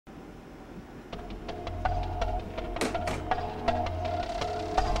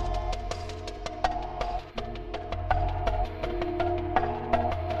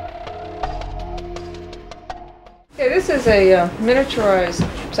This is a miniaturized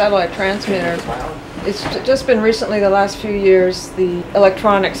satellite transmitter. It's just been recently, the last few years, the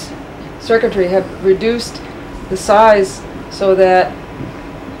electronics circuitry have reduced the size so that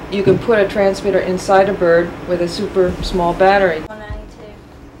you can put a transmitter inside a bird with a super small battery.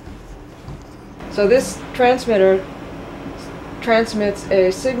 192. So this transmitter transmits a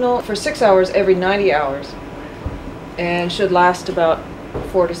signal for 6 hours every 90 hours and should last about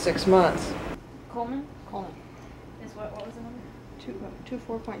 4 to 6 months. Coleman? Coleman. What was the number?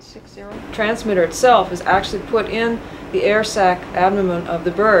 24.60. Transmitter itself is actually put in the air sac abdomen of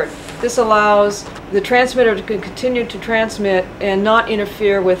the bird. This allows the transmitter to continue to transmit and not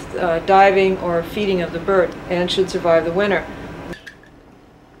interfere with diving or feeding of the bird, and should survive the winter.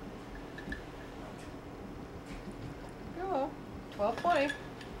 Hello, 1220.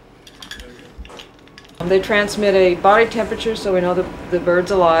 They transmit a body temperature so we know the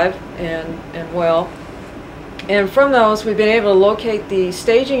bird's alive and well. And from those, we've been able to locate the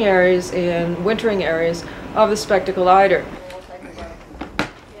staging areas and wintering areas of the spectacled eider.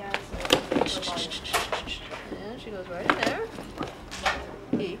 Yeah, She goes right in there.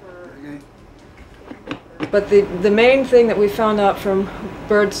 But the main thing that we found out from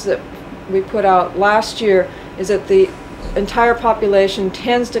birds that we put out last year is that the entire population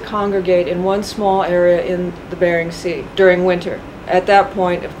tends to congregate in one small area in the Bering Sea during winter. At that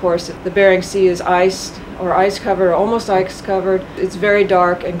point, of course, the Bering Sea is iced or ice covered or almost ice covered. It's very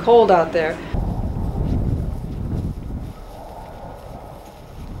dark and cold out there.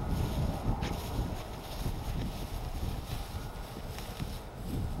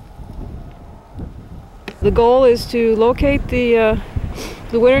 The goal is to locate the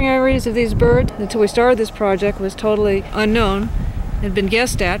wintering areas of these birds. Until we started this project, was totally unknown. It had been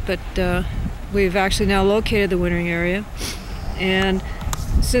guessed at, but we've actually now located the wintering area. And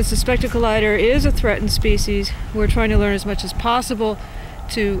since the spectacled eider is a threatened species, we're trying to learn as much as possible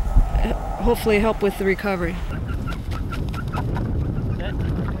to hopefully help with the recovery.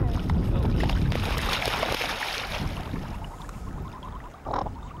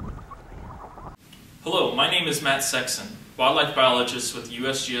 Hello, my name is Matt Sexton, wildlife biologist with the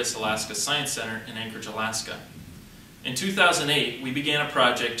USGS Alaska Science Center in Anchorage, Alaska. In 2008, we began a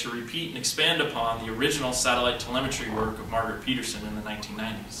project to repeat and expand upon the original satellite telemetry work of Margaret Peterson in the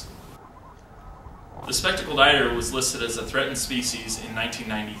 1990s. The spectacled eider was listed as a threatened species in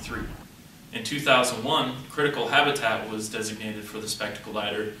 1993. In 2001, critical habitat was designated for the spectacled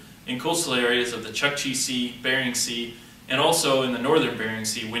eider in coastal areas of the Chukchi Sea, Bering Sea, and also in the northern Bering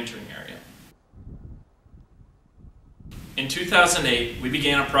Sea wintering area. In 2008, we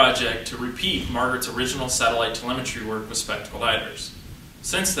began a project to repeat Margaret's original satellite telemetry work with spectacled eiders.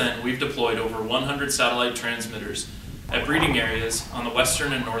 Since then, we've deployed over 100 satellite transmitters at breeding areas on the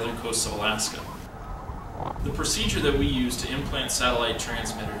western and northern coasts of Alaska. The procedure that we use to implant satellite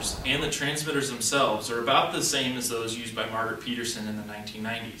transmitters and the transmitters themselves are about the same as those used by Margaret Peterson in the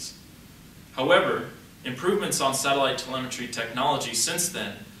 1990s. However, improvements on satellite telemetry technology since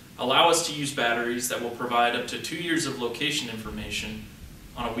then allow us to use batteries that will provide up to 2 years of location information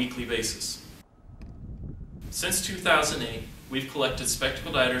on a weekly basis. Since 2008, we've collected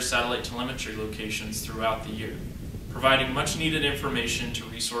spectacled eider satellite telemetry locations throughout the year, providing much needed information to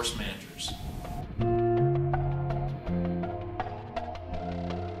resource managers.